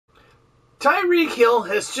Tyreek Hill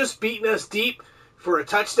has just beaten us deep for a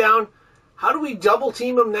touchdown. How do we double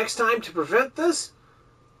team him next time to prevent this?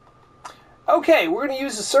 Okay, we're going to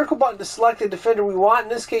use the circle button to select the defender we want. In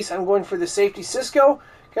this case, I'm going for the safety Cisco.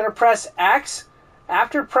 Going to press X.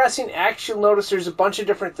 After pressing X, you'll notice there's a bunch of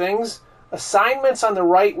different things. Assignments on the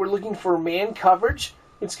right, we're looking for man coverage.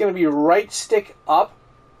 It's going to be right stick up.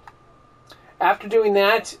 After doing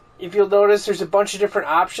that, if you'll notice, there's a bunch of different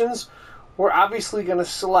options. We're obviously going to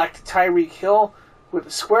select Tyreek Hill with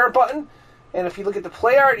the square button. And if you look at the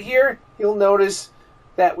play art here, you'll notice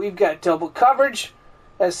that we've got double coverage.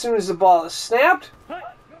 As soon as the ball is snapped,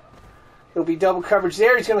 it'll be double coverage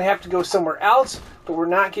there. He's going to have to go somewhere else, but we're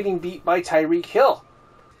not getting beat by Tyreek Hill.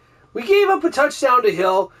 We gave up a touchdown to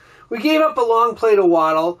Hill. We gave up a long play to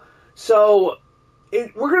Waddle. So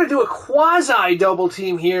we're going to do a quasi double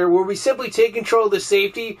team here where we simply take control of the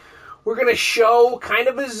safety. We're going to show kind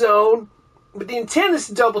of a zone. But the intent is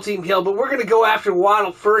to double team Hill, but we're going to go after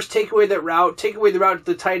Waddle first, take away that route, take away the route to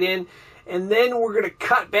the tight end, and then we're going to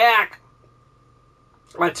cut back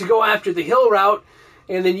to go after the Hill route,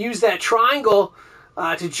 and then use that triangle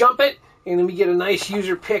to jump it, and then we get a nice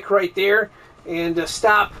user pick right there, and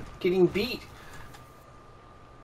stop getting beat.